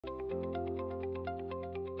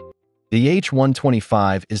The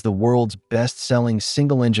H-125 is the world's best-selling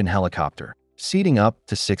single-engine helicopter, seating up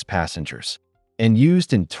to 6 passengers, and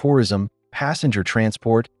used in tourism, passenger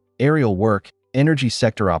transport, aerial work, energy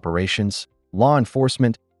sector operations, law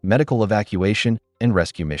enforcement, medical evacuation, and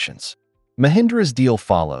rescue missions. Mahindra's deal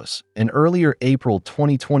follows an earlier April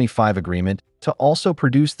 2025 agreement to also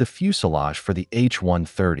produce the fuselage for the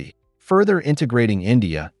H-130, further integrating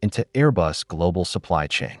India into Airbus' global supply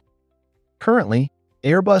chain. Currently,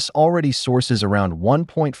 Airbus already sources around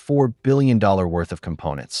 $1.4 billion worth of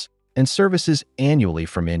components and services annually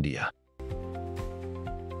from India.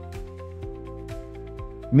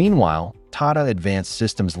 Meanwhile, Tata Advanced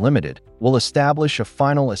Systems Limited will establish a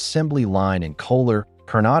final assembly line in Kolar,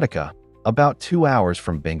 Karnataka, about 2 hours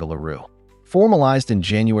from Bengaluru. Formalized in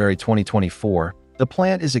January 2024, the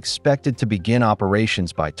plant is expected to begin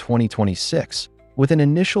operations by 2026, with an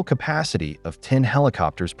initial capacity of 10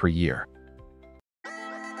 helicopters per year.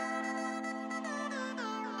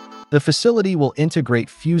 The facility will integrate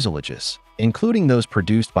fuselages, including those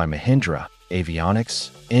produced by Mahindra,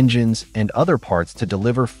 avionics, engines, and other parts to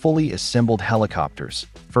deliver fully assembled helicopters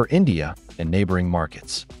for India and neighboring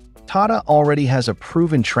markets. Tata already has a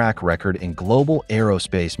proven track record in global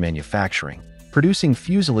aerospace manufacturing, producing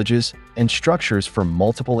fuselages and structures for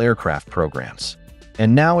multiple aircraft programs.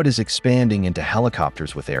 And now it is expanding into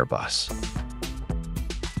helicopters with Airbus.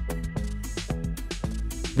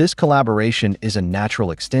 This collaboration is a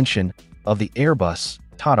natural extension of the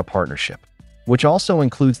Airbus-Tata partnership, which also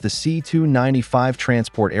includes the C-295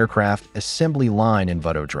 transport aircraft assembly line in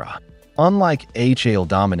Vadodara. Unlike HAL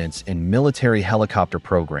dominance in military helicopter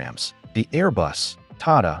programs, the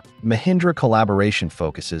Airbus-Tata Mahindra collaboration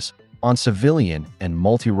focuses on civilian and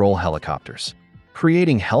multi-role helicopters,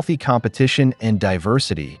 creating healthy competition and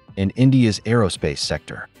diversity in India's aerospace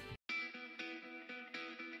sector.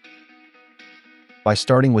 By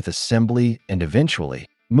starting with assembly and eventually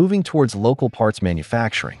moving towards local parts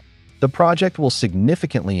manufacturing, the project will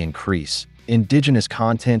significantly increase indigenous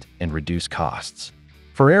content and reduce costs.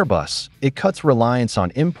 For Airbus, it cuts reliance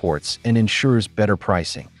on imports and ensures better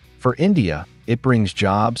pricing. For India, it brings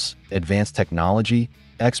jobs, advanced technology,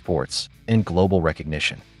 exports, and global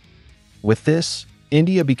recognition. With this,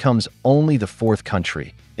 India becomes only the 4th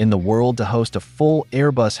country in the world to host a full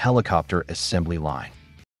Airbus helicopter assembly line.